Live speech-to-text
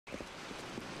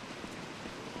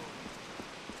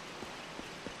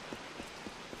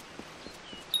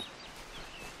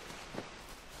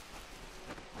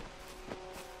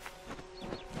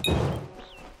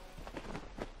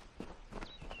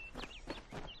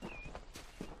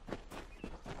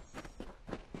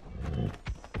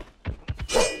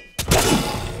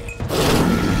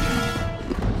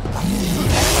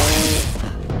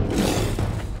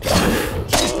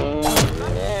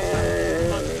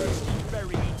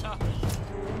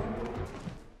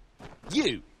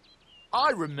You!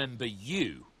 I remember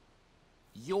you.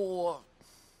 You're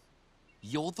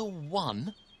the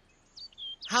one?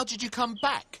 How did you come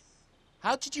back?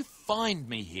 How did you find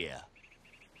me here?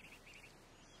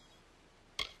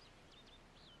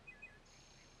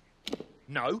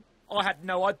 No, I had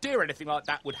no idea anything like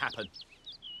that would happen.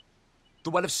 The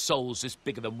Well of Souls is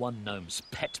bigger than one gnome's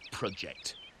pet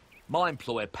project. My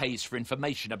employer pays for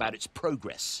information about its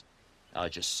progress. I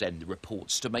just send the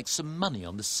reports to make some money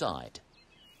on the side.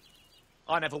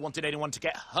 I never wanted anyone to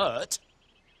get hurt.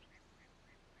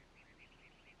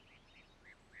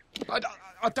 I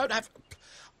don't have...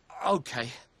 Okay,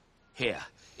 here.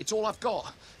 It's all I've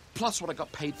got, plus what I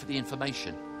got paid for the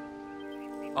information.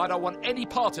 I don't want any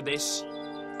part of this.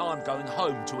 I'm going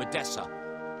home to Odessa.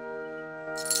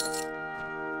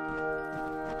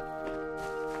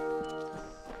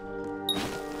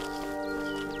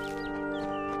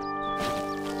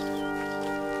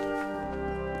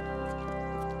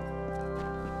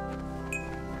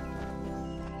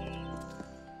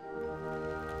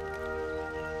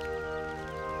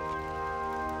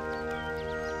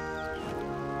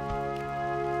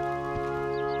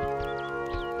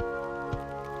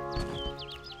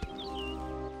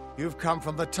 You've come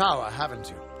from the tower,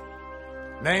 haven't you?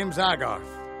 Name's Agarth.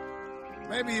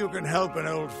 Maybe you can help an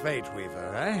old Fate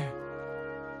Weaver, eh?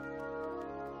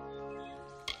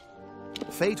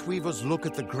 Fate Weavers look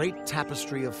at the great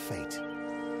tapestry of fate.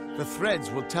 The threads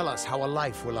will tell us how a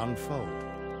life will unfold.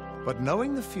 But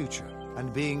knowing the future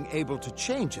and being able to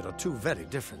change it are two very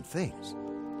different things.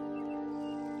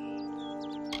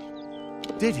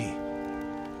 Did he?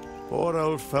 Poor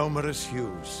old Fomerus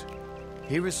Hughes.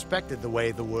 He respected the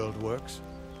way the world works.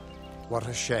 What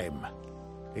a shame.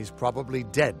 He's probably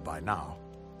dead by now.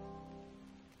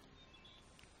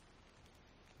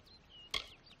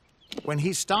 When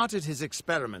he started his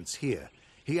experiments here,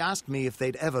 he asked me if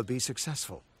they'd ever be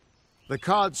successful. The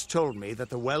cards told me that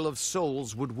the Well of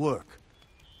Souls would work,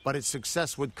 but its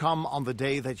success would come on the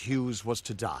day that Hughes was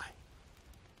to die.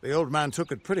 The old man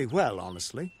took it pretty well,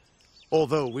 honestly,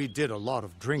 although we did a lot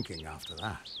of drinking after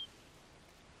that.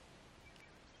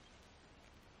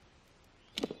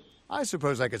 I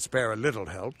suppose I could spare a little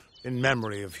help in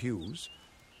memory of Hughes,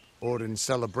 or in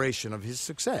celebration of his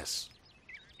success.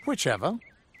 Whichever.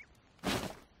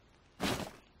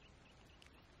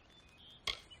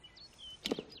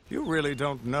 You really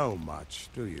don't know much,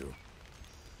 do you?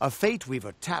 A Fate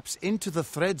Weaver taps into the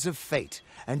threads of fate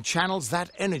and channels that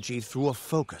energy through a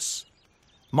focus.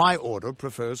 My order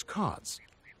prefers cards.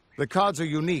 The cards are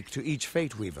unique to each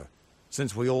Fate Weaver,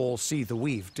 since we all see the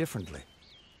weave differently.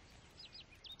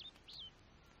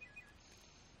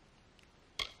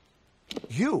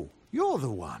 You're the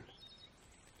one.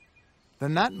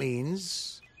 Then that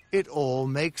means it all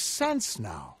makes sense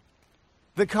now.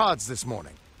 The cards this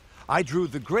morning. I drew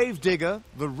the Gravedigger,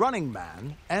 the Running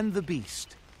Man, and the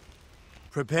Beast.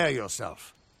 Prepare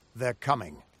yourself. They're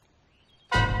coming.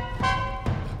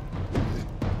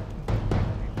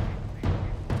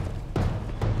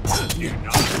 You're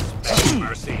not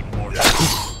mercy, mortal.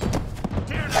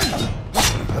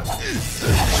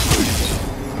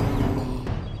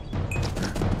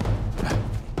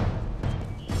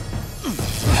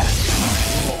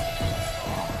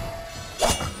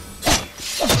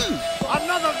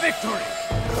 Another victory!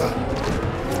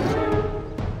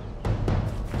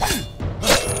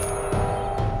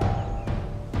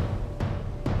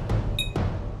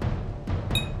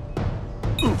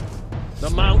 The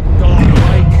mountain god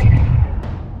awakes.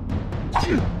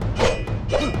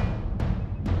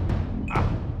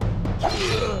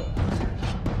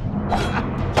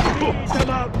 He's the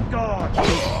mountain god!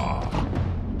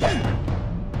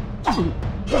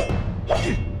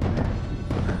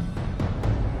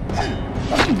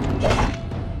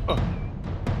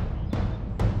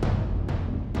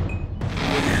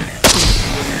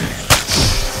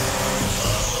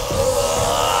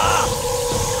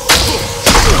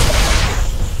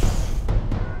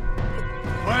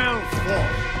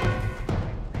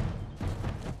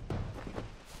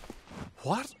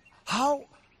 What? How?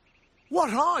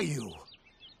 What are you?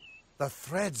 The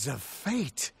threads of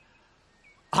fate.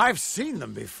 I've seen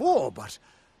them before, but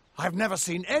I've never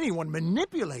seen anyone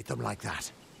manipulate them like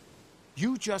that.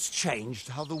 You just changed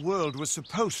how the world was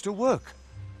supposed to work.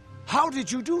 How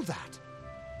did you do that?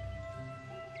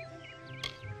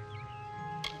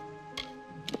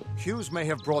 Hughes may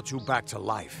have brought you back to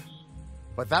life,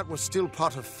 but that was still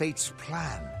part of fate's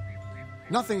plan.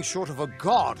 Nothing short of a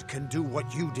god can do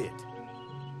what you did.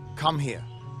 Come here.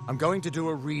 I'm going to do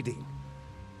a reading.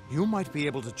 You might be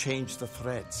able to change the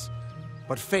threads,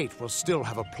 but fate will still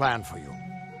have a plan for you.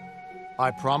 I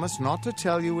promise not to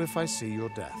tell you if I see your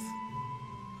death.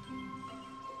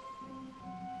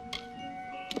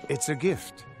 It's a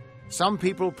gift. Some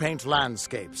people paint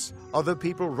landscapes, other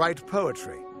people write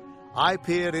poetry. I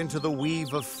peer into the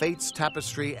weave of fate's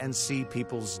tapestry and see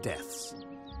people's deaths.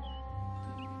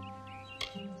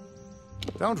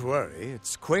 Don't worry,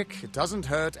 it's quick, it doesn't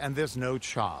hurt, and there's no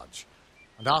charge.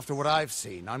 And after what I've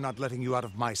seen, I'm not letting you out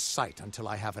of my sight until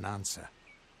I have an answer.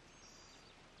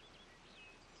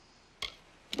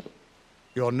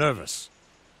 You're nervous.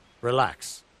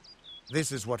 Relax.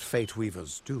 This is what Fate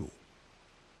Weavers do.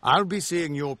 I'll be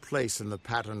seeing your place in the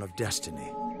pattern of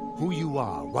destiny. Who you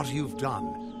are, what you've done,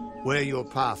 where your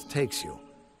path takes you.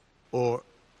 Or,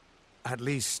 at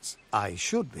least, I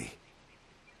should be.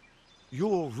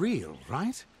 You're real,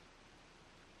 right?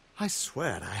 I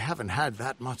swear I haven't had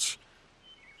that much.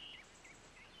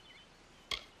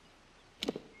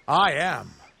 I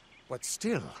am. But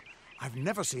still, I've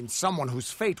never seen someone whose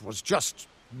fate was just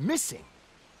missing.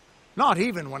 Not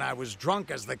even when I was drunk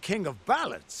as the king of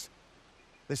ballads.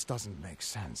 This doesn't make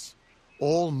sense.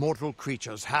 All mortal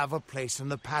creatures have a place in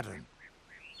the pattern.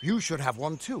 You should have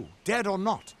one too, dead or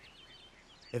not.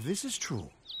 If this is true,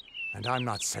 and I'm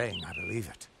not saying I believe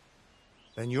it,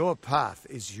 then your path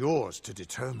is yours to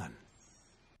determine.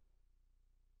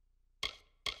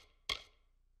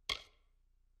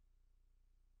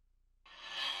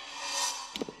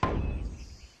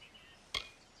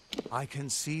 I can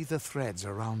see the threads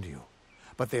around you,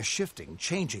 but they're shifting,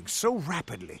 changing so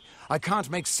rapidly, I can't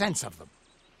make sense of them.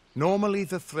 Normally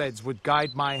the threads would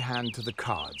guide my hand to the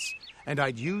cards, and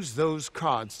I'd use those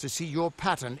cards to see your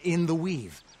pattern in the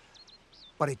weave.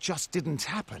 But it just didn't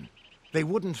happen. They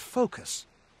wouldn't focus.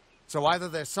 So either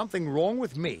there's something wrong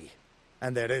with me,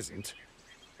 and there isn't,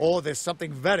 or there's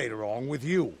something very wrong with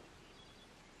you.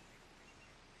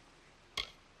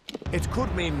 It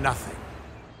could mean nothing,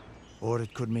 or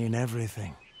it could mean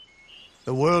everything.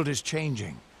 The world is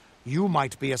changing. You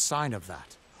might be a sign of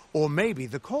that, or maybe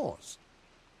the cause.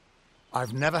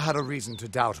 I've never had a reason to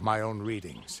doubt my own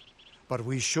readings, but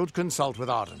we should consult with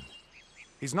Arden.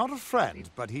 He's not a friend,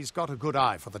 but he's got a good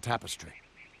eye for the tapestry.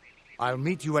 I'll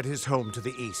meet you at his home to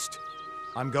the east.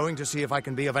 I'm going to see if I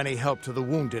can be of any help to the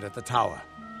wounded at the tower.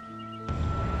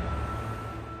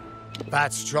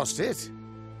 That's just it.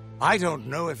 I don't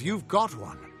know if you've got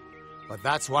one, but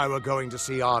that's why we're going to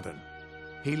see Arden.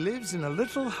 He lives in a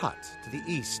little hut to the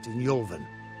east in Yulven.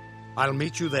 I'll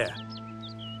meet you there.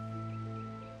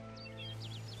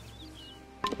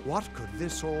 What could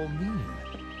this all mean?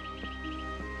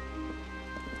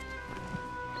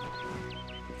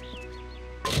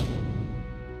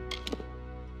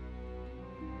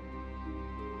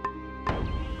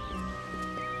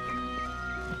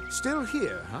 Still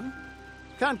here, huh?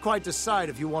 Can't quite decide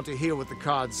if you want to hear what the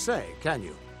cards say, can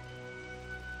you?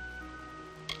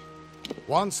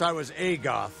 Once I was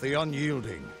Agarth the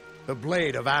Unyielding, the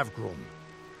Blade of Avgrum.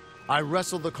 I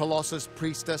wrestled the Colossus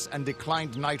Priestess and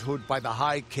declined knighthood by the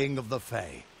High King of the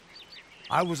Fae.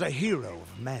 I was a hero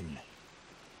of men,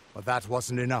 but that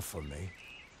wasn't enough for me.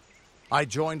 I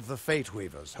joined the Fate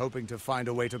Weavers, hoping to find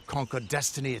a way to conquer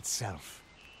destiny itself.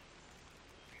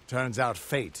 Turns out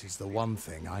fate is the one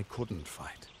thing I couldn't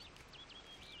fight.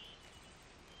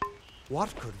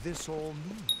 What could this all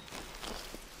mean?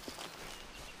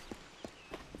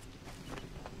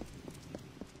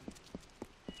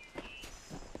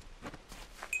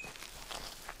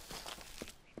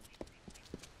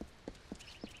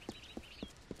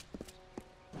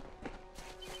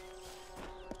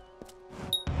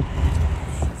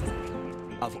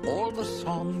 Of all the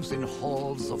songs in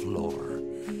halls of lore,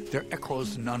 there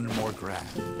echoes none more grand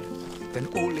than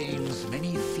Olain's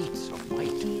many feats of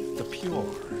might, the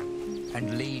pure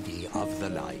and lady of the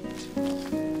light.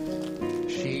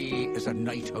 She is a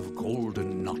knight of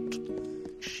golden knot.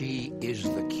 She is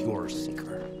the cure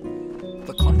seeker,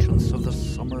 the conscience of the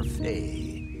summer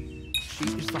fae. She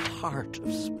is the heart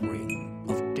of spring,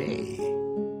 of day.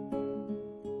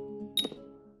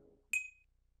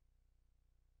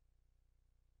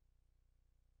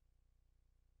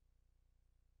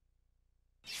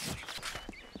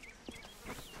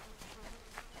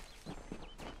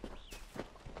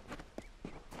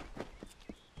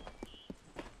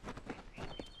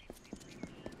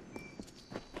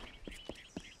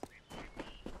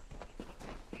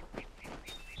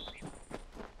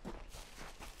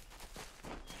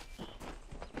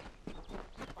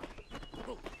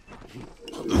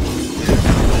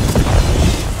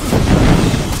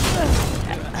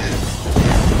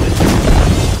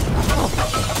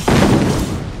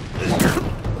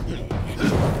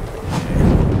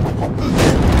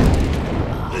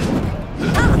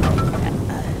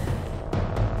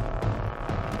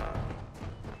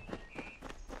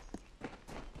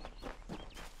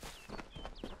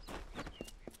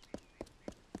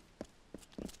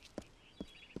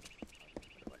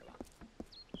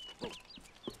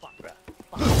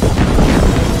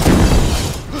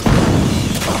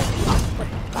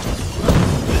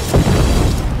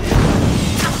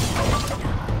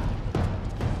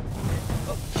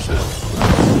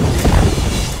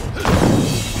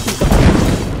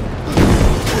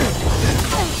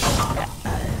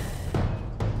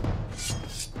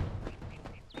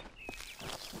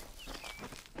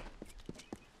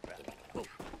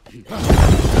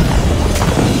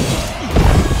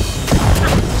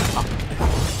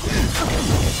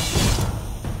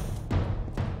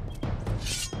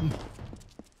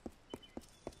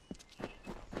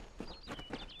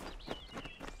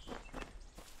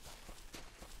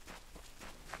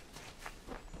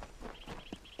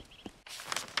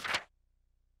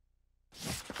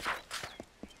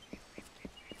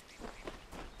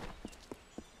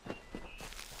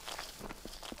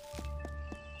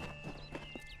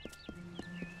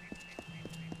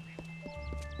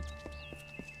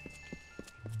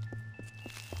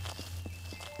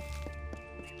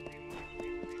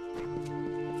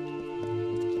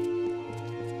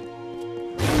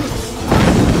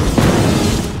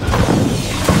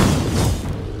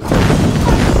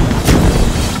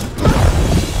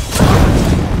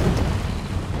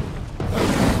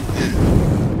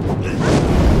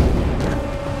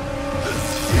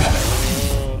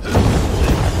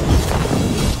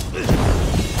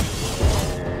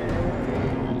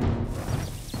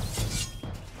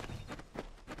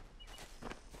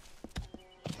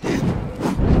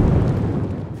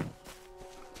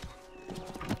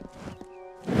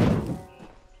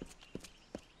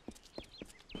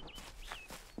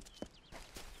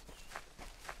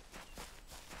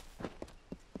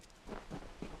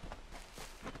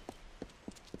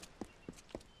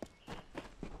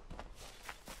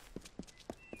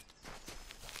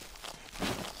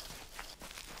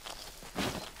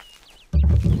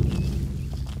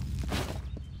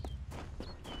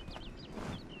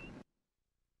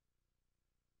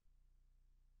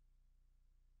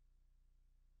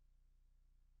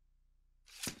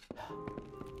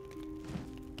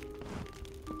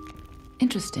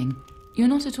 Interesting. You're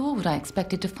not at all what I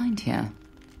expected to find here.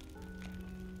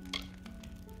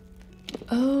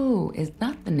 Oh, is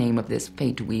that the name of this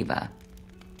Fate Weaver?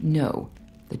 No,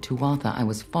 the Tuatha I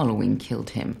was following killed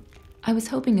him. I was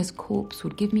hoping his corpse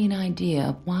would give me an idea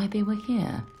of why they were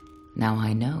here. Now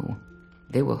I know.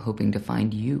 They were hoping to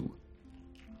find you.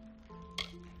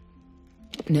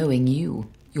 Knowing you,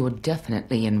 you're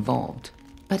definitely involved.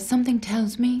 But something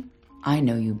tells me I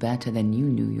know you better than you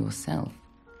knew yourself.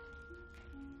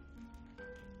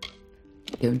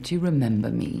 Don't you remember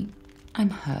me?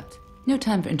 I'm hurt. No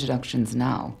time for introductions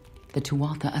now. The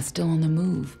Tuatha are still on the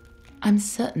move. I'm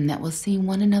certain that we'll see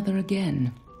one another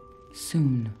again.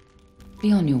 Soon.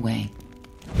 Be on your way.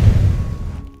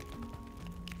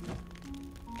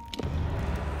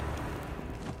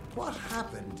 What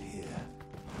happened here?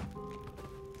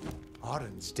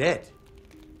 Arden's dead.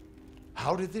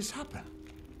 How did this happen?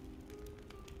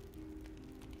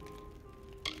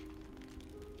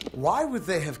 Why would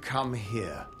they have come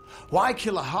here? Why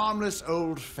kill a harmless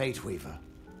old Fate Weaver?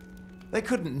 They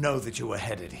couldn't know that you were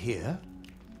headed here.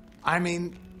 I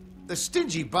mean, the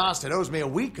stingy bastard owes me a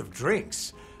week of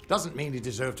drinks. Doesn't mean he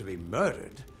deserved to be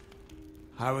murdered.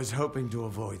 I was hoping to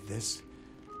avoid this,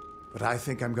 but I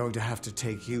think I'm going to have to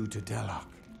take you to Delok.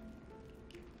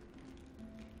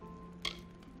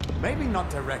 Maybe not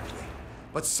directly,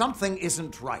 but something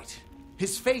isn't right.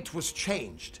 His fate was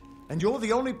changed, and you're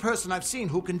the only person I've seen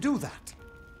who can do that.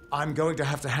 I'm going to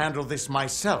have to handle this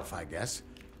myself, I guess.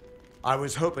 I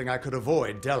was hoping I could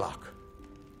avoid Delok.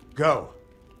 Go.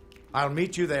 I'll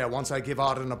meet you there once I give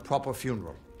Arden a proper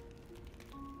funeral.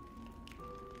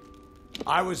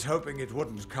 I was hoping it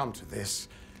wouldn't come to this,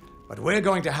 but we're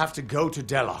going to have to go to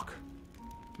Delok.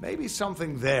 Maybe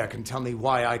something there can tell me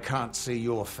why I can't see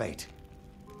your fate.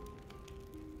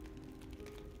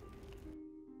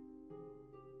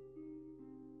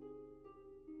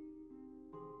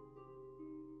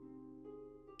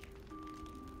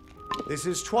 This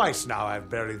is twice now I've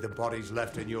buried the bodies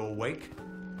left in your wake.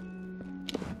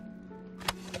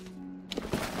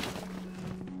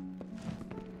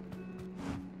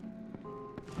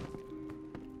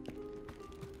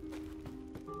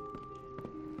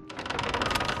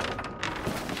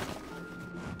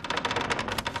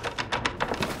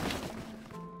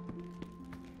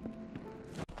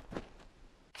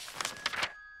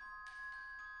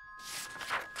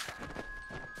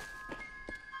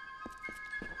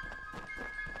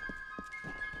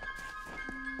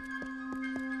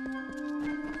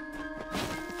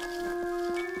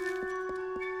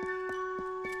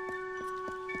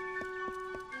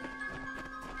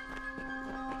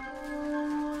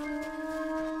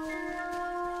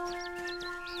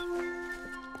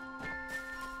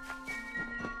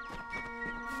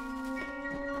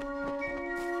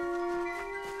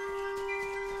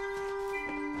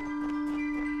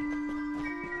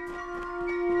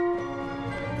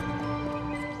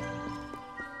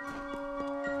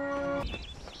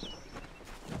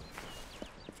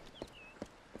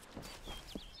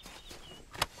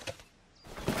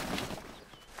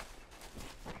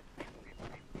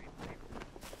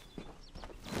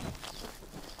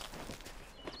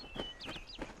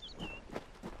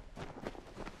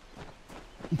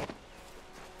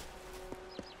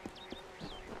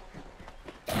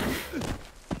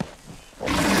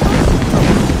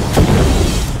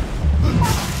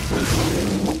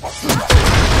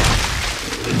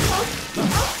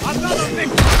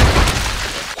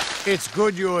 It's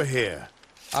good you're here.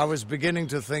 I was beginning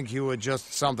to think you were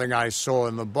just something I saw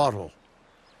in the bottle.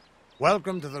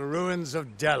 Welcome to the ruins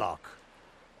of Delok.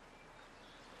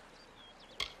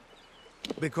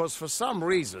 Because for some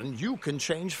reason, you can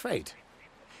change fate.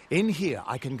 In here,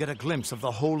 I can get a glimpse of the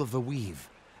whole of the weave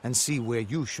and see where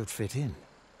you should fit in.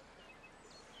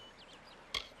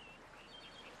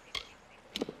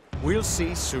 We'll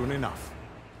see soon enough.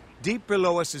 Deep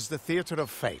below us is the Theater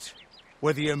of Fate,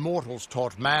 where the immortals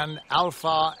taught man,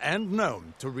 Alpha, and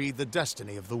Gnome to read the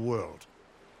destiny of the world.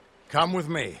 Come with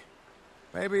me.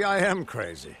 Maybe I am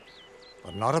crazy,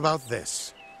 but not about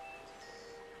this.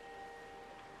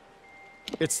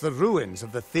 It's the ruins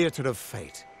of the Theater of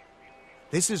Fate.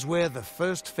 This is where the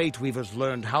first Fate Weavers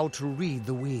learned how to read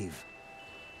the weave.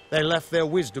 They left their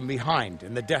wisdom behind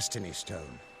in the Destiny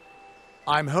Stone.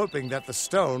 I'm hoping that the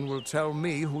stone will tell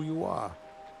me who you are.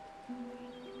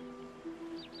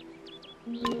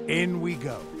 In we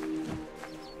go.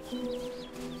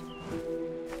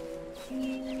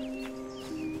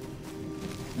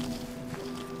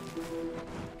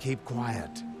 Keep quiet.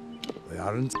 We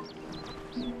aren't...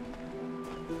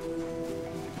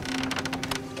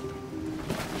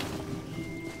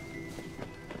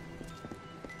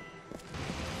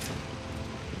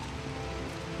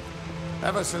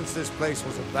 Ever since this place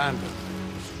was abandoned,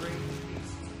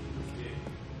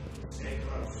 stay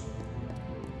close.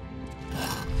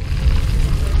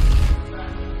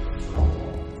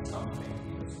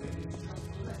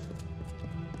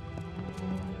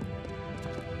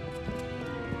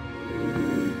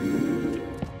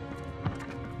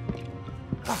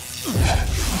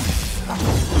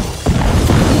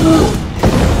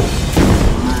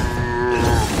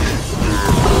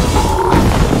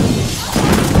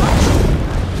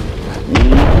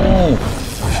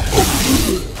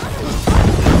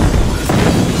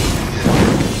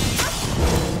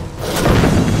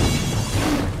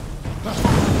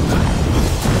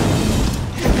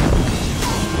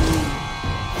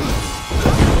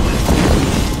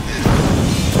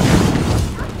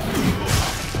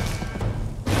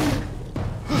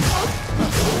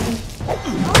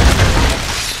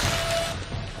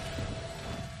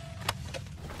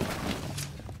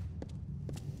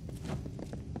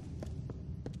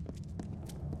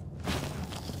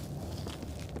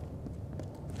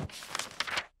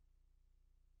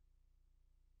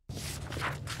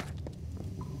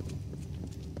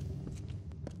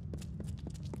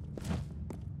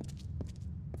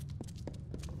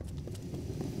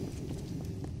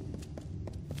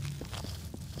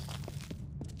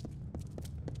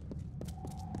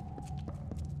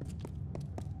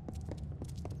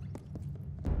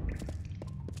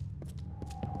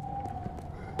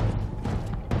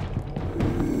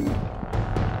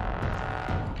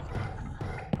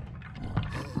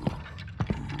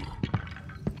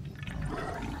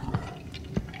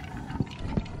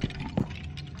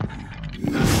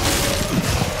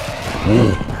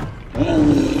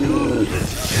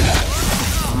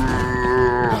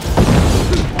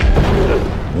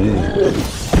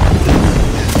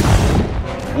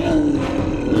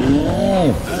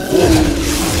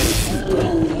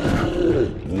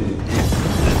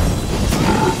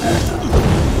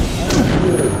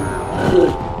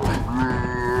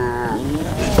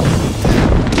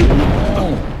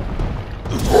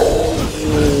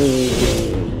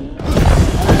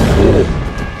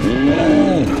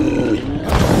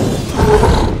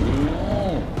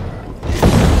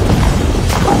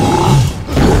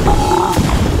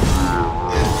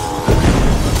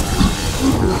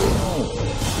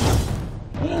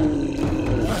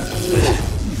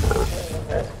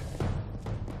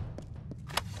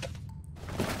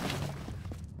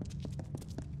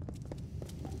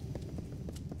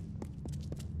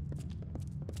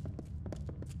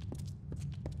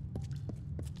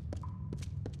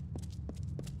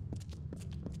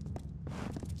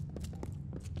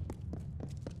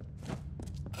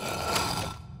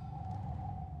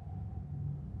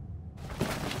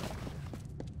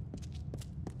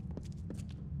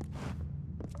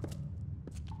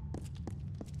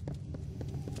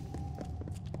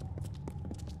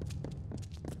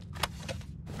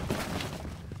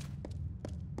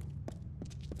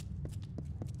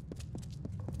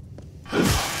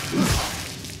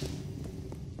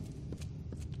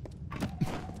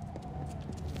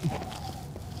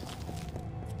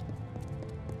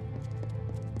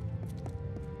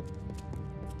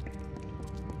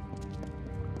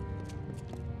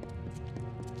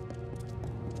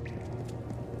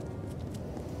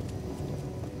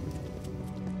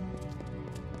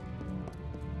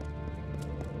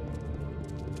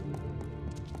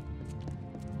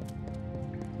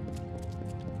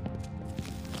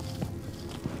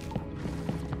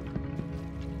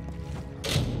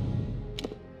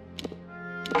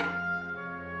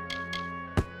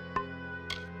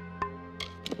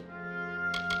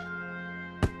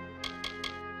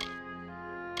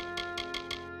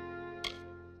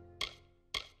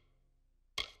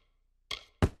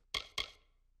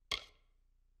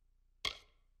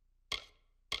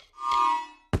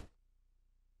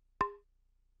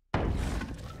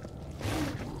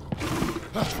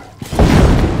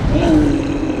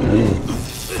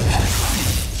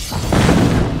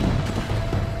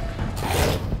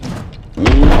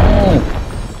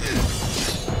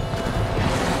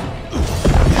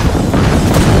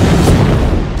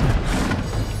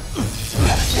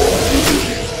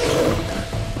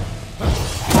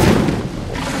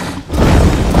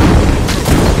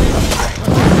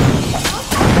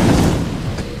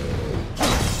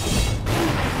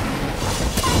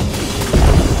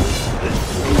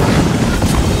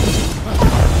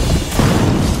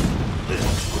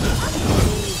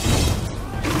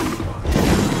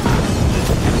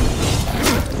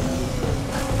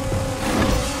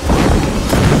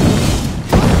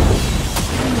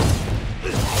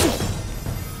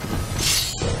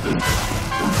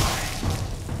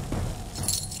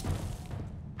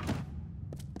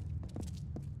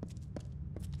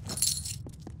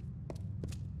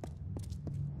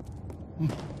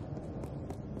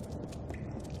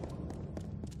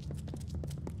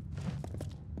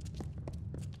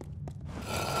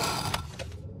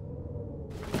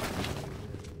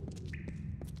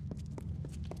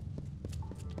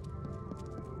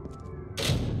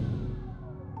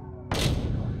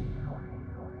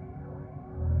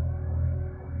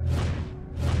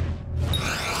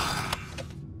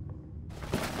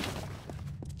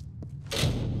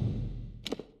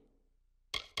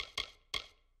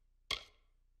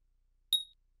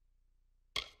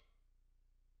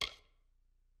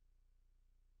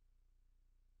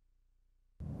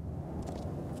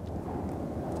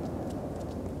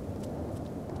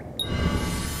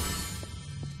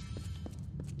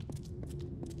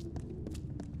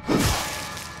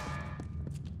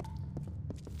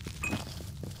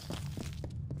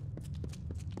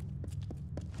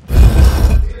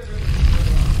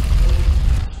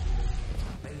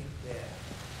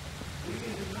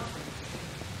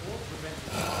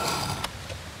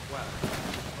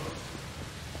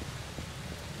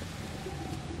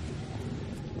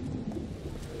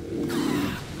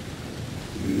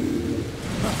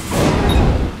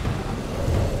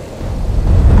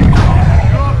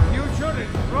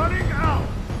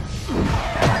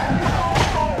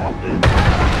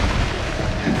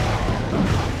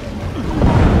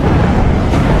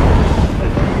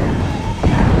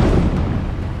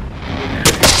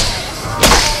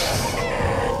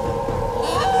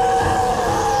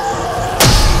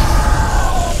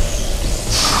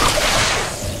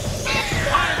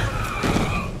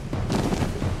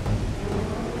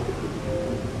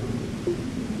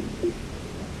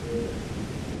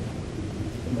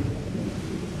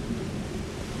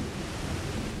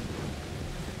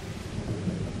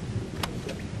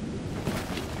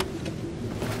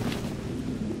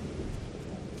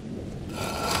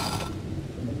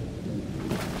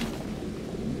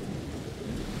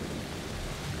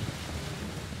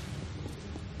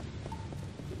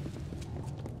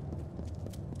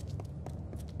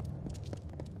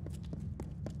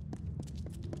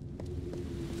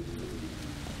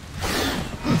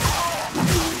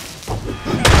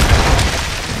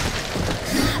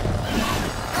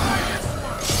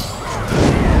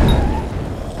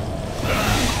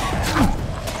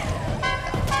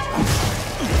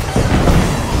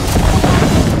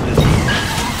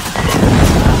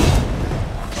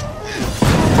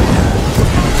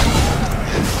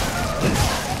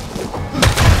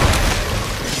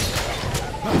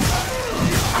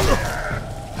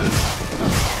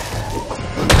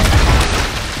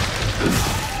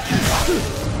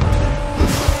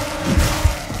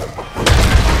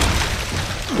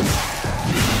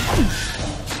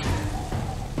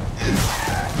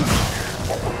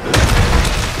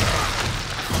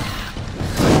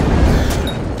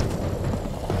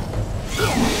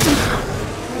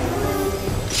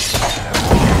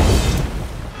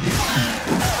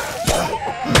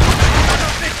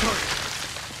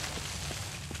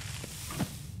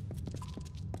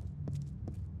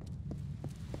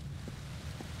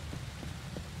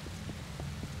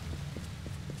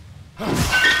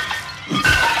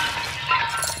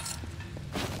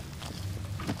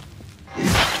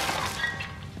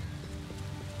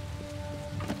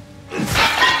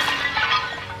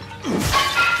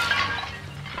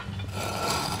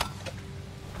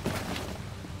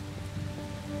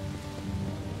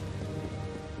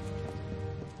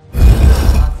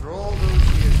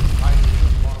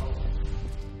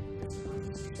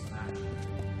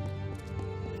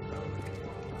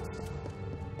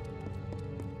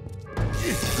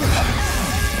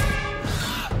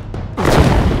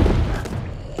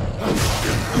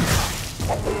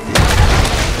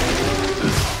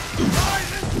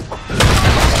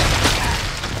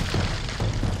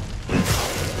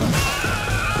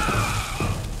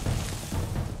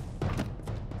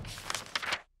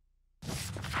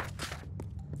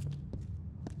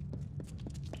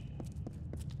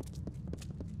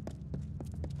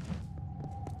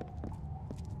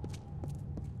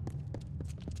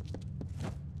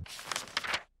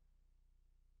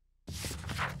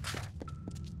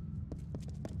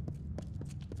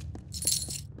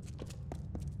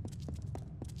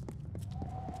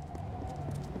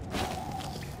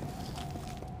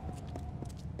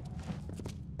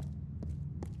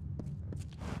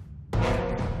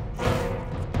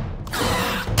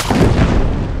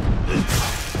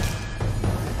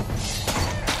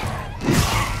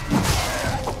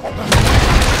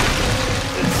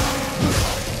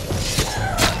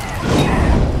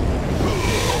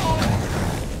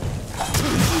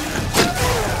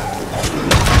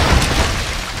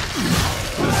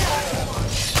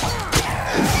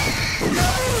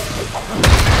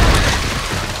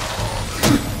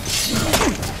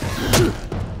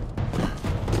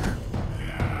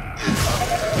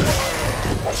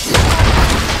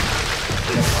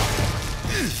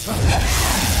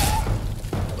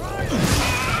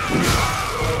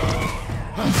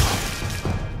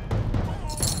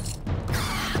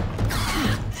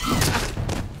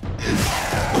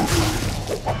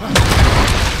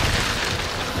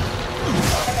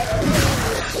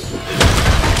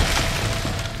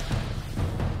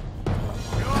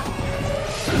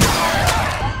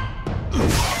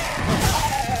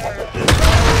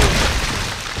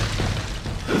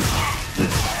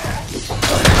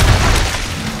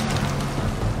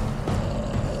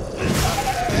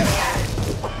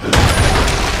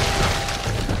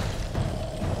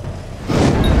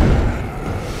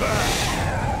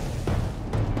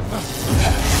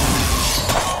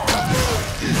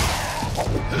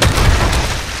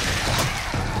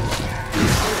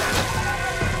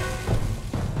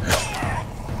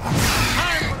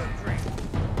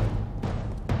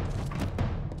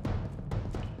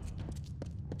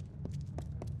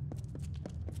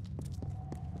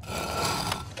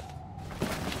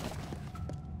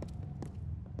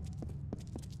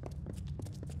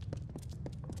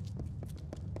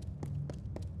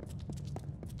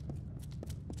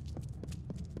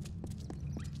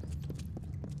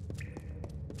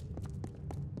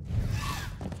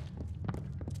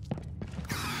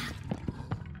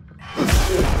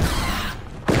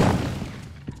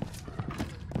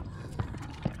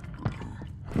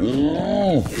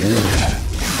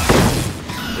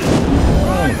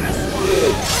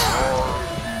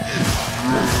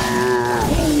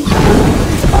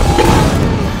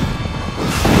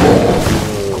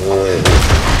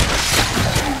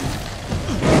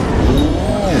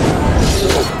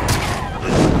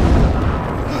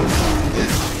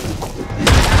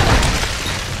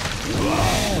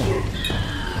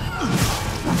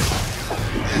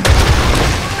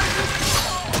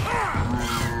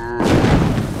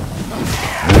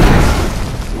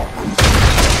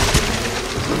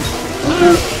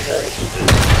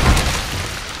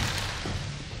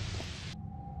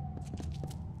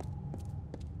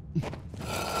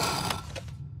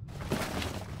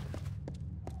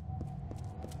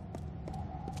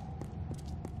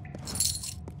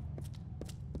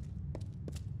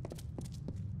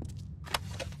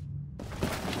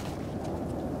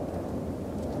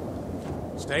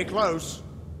 Stay close.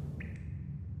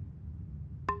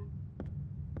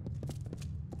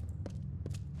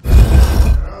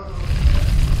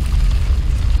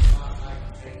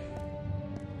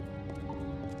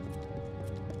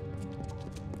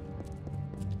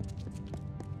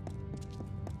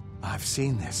 I've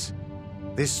seen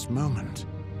this moment.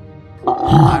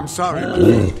 I'm sorry,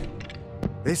 Blade.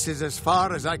 This is as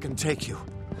far as I can take you.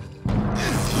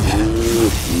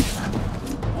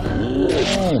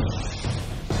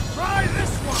 Try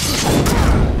this one!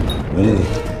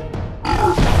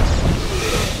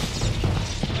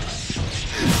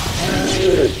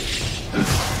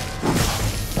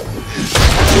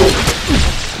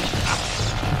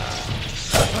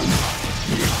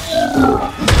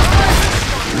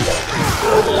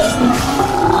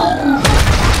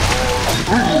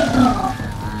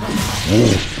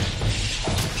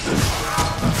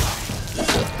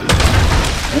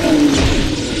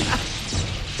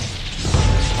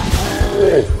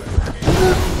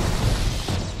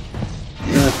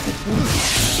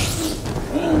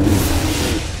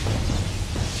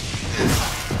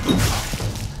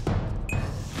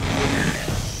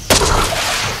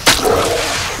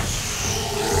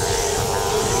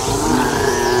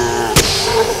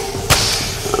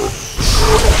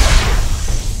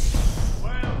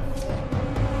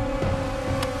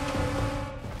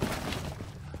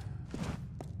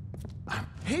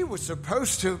 He was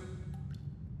supposed to...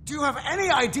 Do you have any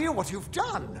idea what you've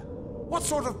done? What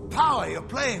sort of power you're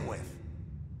playing with?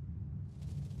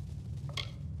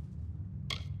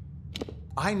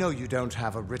 I know you don't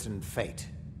have a written fate,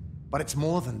 but it's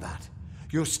more than that.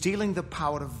 You're stealing the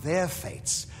power of their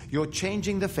fates. You're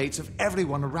changing the fates of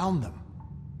everyone around them.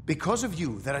 Because of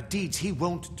you, there are deeds he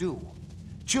won't do.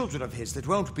 Children of his that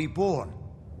won't be born.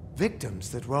 Victims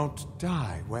that won't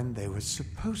die when they were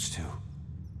supposed to.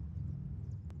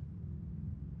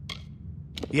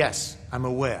 Yes, I'm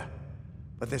aware.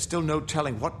 But there's still no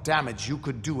telling what damage you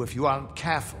could do if you aren't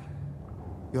careful.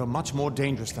 You're much more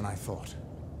dangerous than I thought.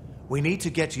 We need to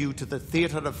get you to the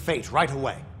Theater of Fate right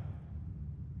away.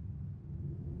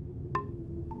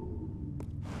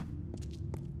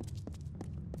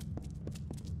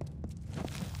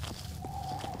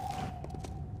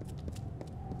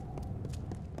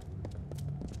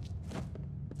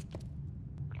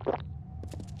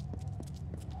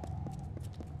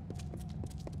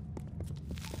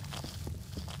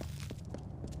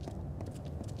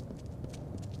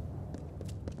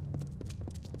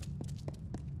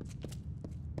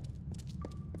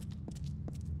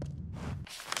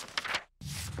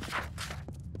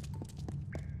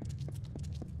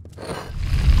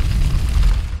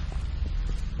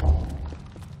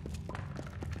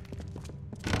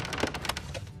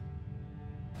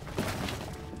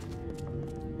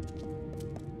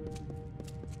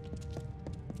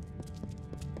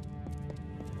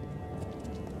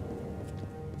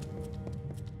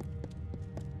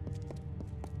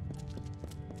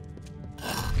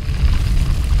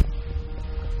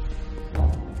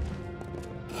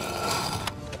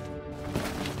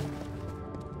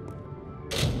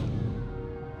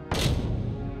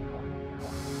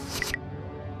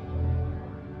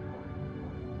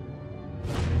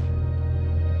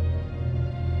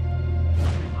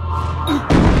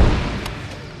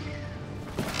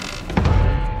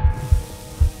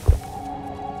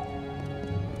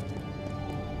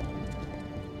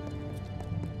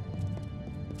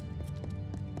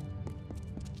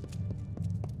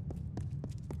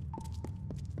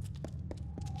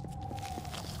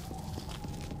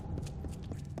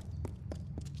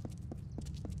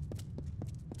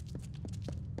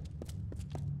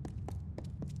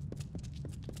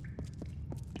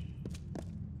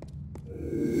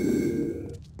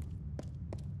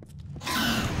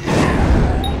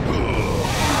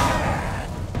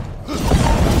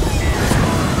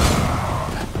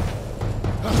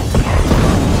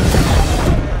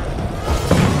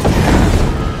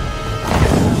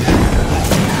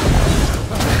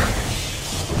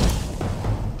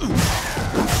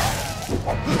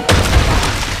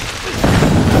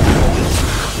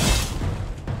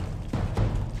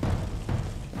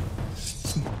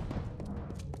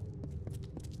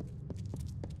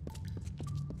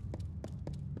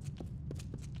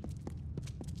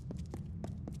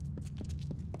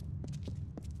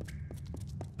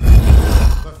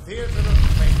 Theater of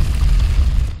Fate.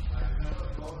 I've never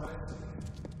thought I'd do it.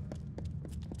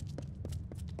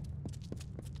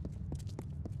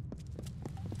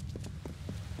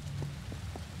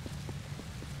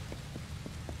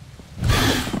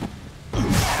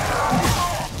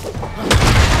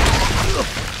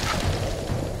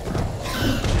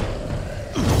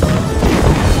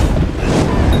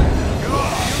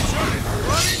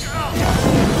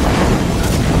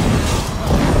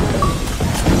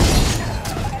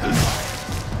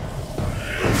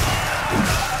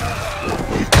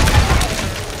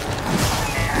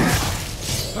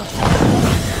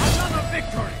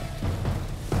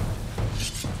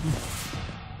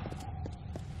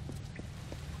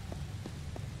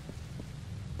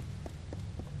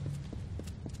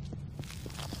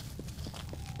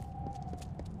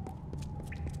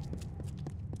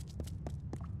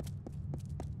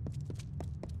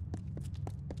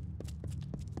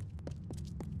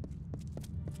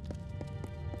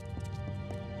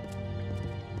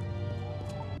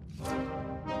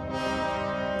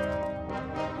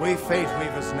 We Fate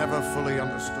Weavers never fully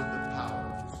understood the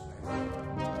power of this fate.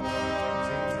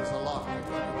 Seems there's a lot we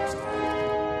don't understand.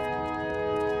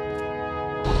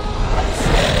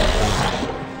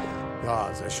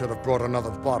 Gods, I should have brought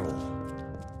another bottle.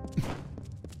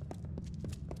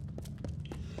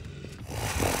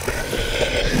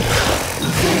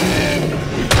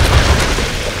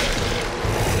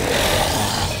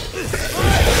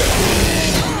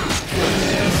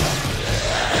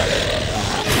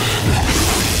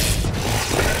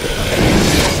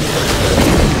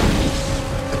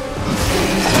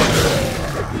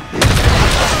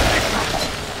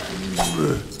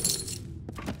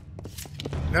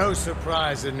 No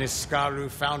surprise that Niskaru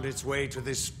found its way to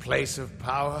this place of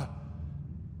power.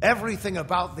 Everything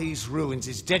about these ruins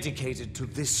is dedicated to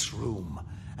this room,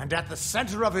 and at the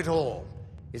center of it all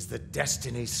is the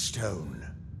Destiny Stone.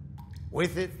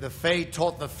 With it, the Fae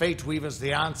taught the Fate Weavers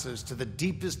the answers to the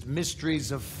deepest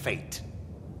mysteries of fate.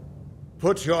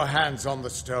 Put your hands on the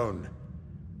stone,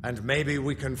 and maybe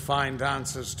we can find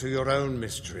answers to your own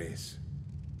mysteries.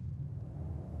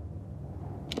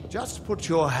 Just put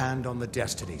your hand on the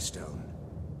Destiny Stone.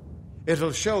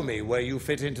 It'll show me where you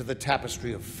fit into the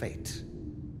tapestry of fate.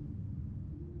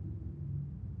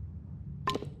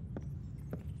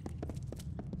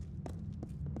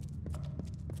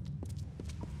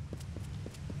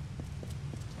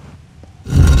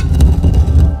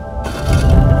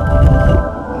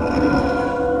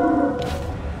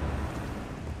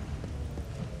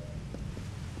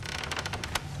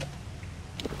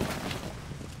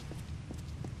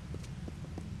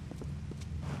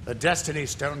 The Destiny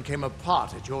Stone came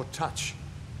apart at your touch.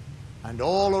 And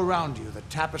all around you, the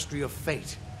tapestry of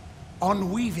fate,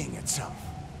 unweaving itself.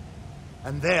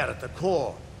 And there at the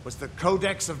core was the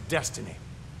Codex of Destiny.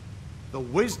 The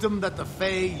wisdom that the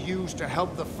Fae used to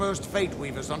help the first Fate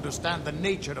Weavers understand the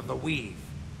nature of the weave.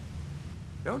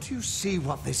 Don't you see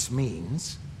what this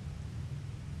means?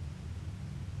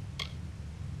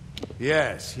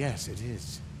 Yes, it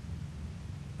is.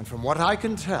 And from what I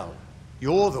can tell,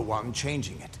 you're the one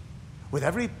changing it. With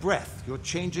every breath, you're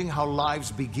changing how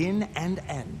lives begin and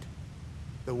end.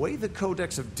 The way the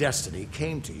Codex of Destiny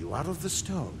came to you out of the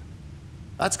stone.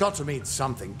 That's got to mean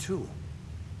something, too.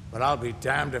 But I'll be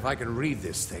damned if I can read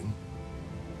this thing.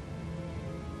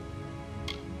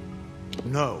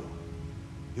 No.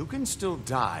 You can still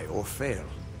die or fail.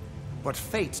 But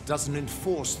fate doesn't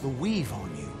enforce the weave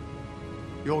on you.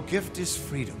 Your gift is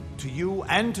freedom, to you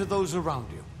and to those around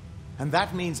you. And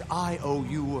that means I owe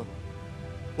you...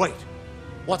 Wait,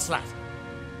 what's that?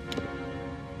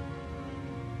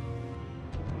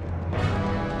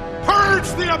 Purge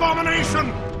the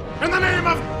abomination! In the name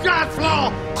of God's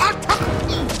law!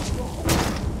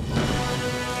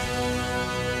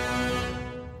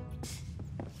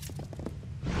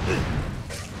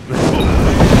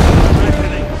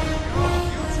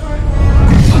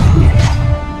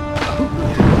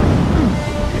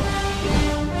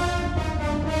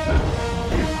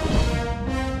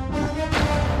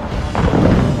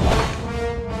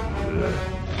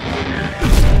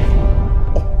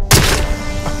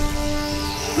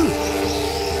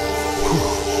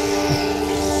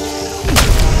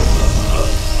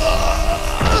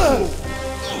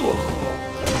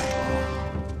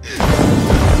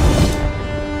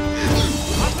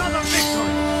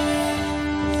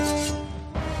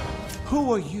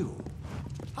 Who are you?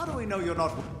 How do we know you're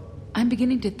not... I'm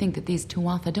beginning to think that these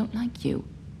Tuatha don't like you.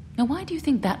 Now, why do you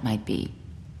think that might be?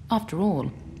 After all,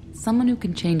 someone who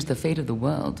can change the fate of the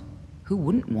world, who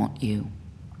wouldn't want you?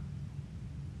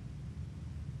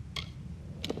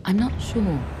 I'm not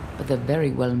sure, but they're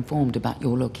very well informed about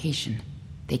your location.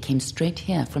 They came straight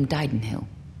here from Didenhill,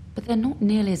 but they're not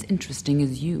nearly as interesting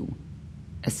as you.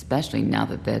 Especially now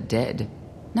that they're dead.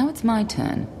 Now it's my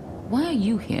turn. Why are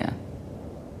you here?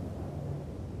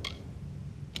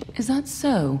 Is that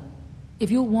so?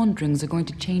 If your wanderings are going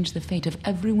to change the fate of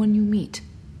everyone you meet,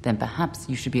 then perhaps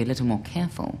you should be a little more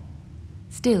careful.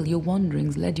 Still, your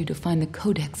wanderings led you to find the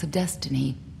Codex of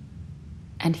Destiny.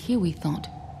 And here we thought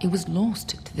it was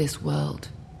lost to this world.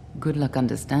 Good luck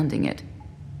understanding it.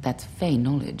 That's Fey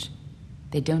knowledge.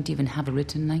 They don't even have a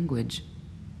written language.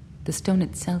 The stone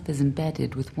itself is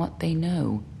embedded with what they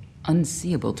know,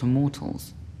 unseeable to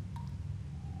mortals.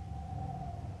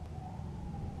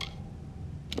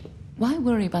 Why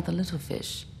worry about the little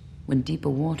fish when deeper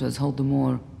waters hold the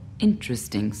more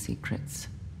interesting secrets?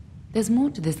 There's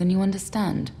more to this than you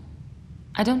understand.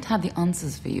 I don't have the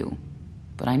answers for you,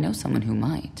 but I know someone who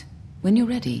might. When you're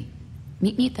ready,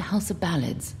 meet me at the House of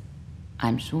Ballads.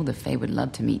 I'm sure the Fae would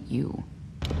love to meet you.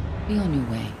 Be on your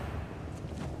way.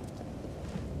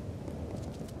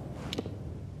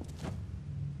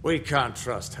 We can't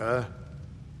trust her.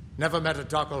 Never met a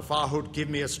Dakhilfar who'd give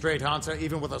me a straight answer,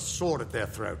 even with a sword at their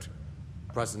throat.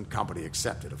 Present company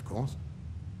accepted, of course.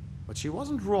 But she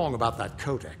wasn't wrong about that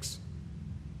codex.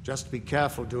 Just be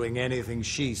careful doing anything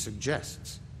she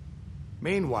suggests.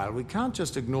 Meanwhile, we can't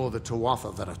just ignore the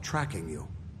Tuatha that are tracking you.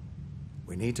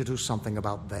 We need to do something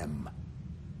about them.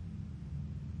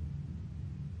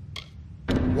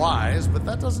 Wise, but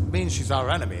that doesn't mean she's our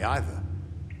enemy either.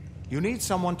 You need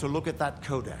someone to look at that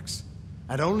codex,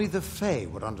 and only the Fae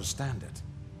would understand it.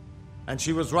 And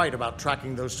she was right about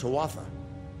tracking those Tuatha.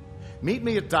 Meet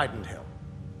me at Dighton Hill,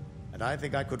 and I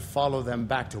think I could follow them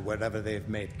back to wherever they've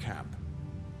made camp.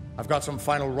 I've got some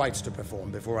final rites to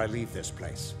perform before I leave this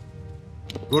place.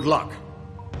 Good luck.